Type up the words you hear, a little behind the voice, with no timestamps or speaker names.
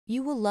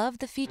You will love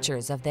the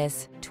features of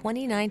this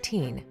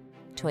 2019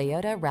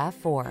 Toyota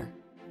RAV4.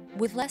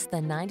 With less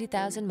than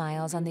 90,000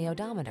 miles on the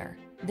odometer,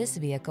 this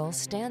vehicle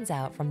stands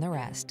out from the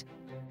rest.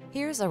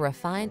 Here's a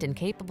refined and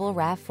capable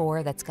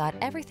RAV4 that's got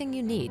everything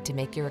you need to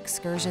make your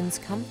excursions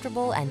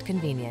comfortable and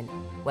convenient.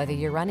 Whether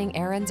you're running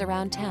errands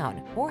around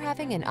town or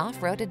having an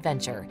off-road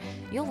adventure,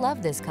 you'll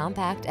love this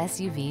compact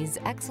SUV's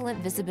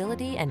excellent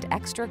visibility and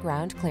extra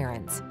ground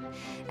clearance.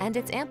 And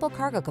its ample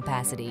cargo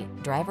capacity,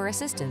 driver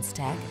assistance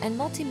tech, and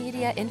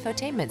multimedia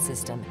infotainment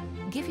system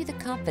give you the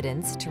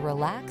confidence to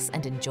relax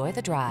and enjoy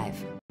the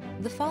drive.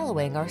 The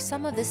following are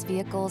some of this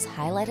vehicle's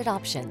highlighted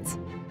options: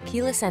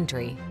 keyless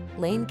entry,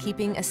 lane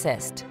keeping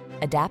assist,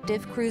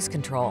 adaptive cruise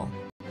control,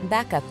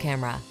 backup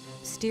camera,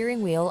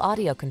 steering wheel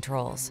audio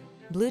controls,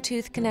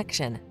 Bluetooth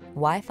connection,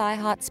 Wi-Fi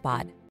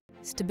hotspot,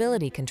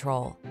 stability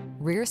control,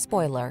 rear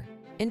spoiler,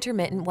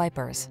 intermittent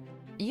wipers.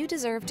 You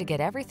deserve to get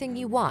everything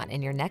you want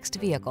in your next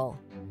vehicle.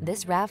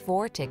 This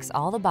RAV4 ticks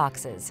all the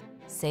boxes: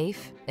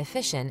 safe,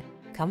 efficient,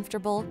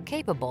 comfortable,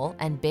 capable,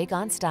 and big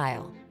on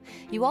style.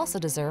 You also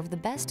deserve the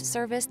best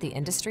service the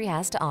industry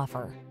has to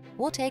offer.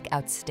 We'll take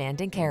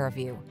outstanding care of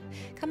you.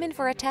 Come in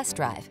for a test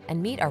drive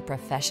and meet our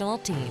professional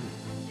team.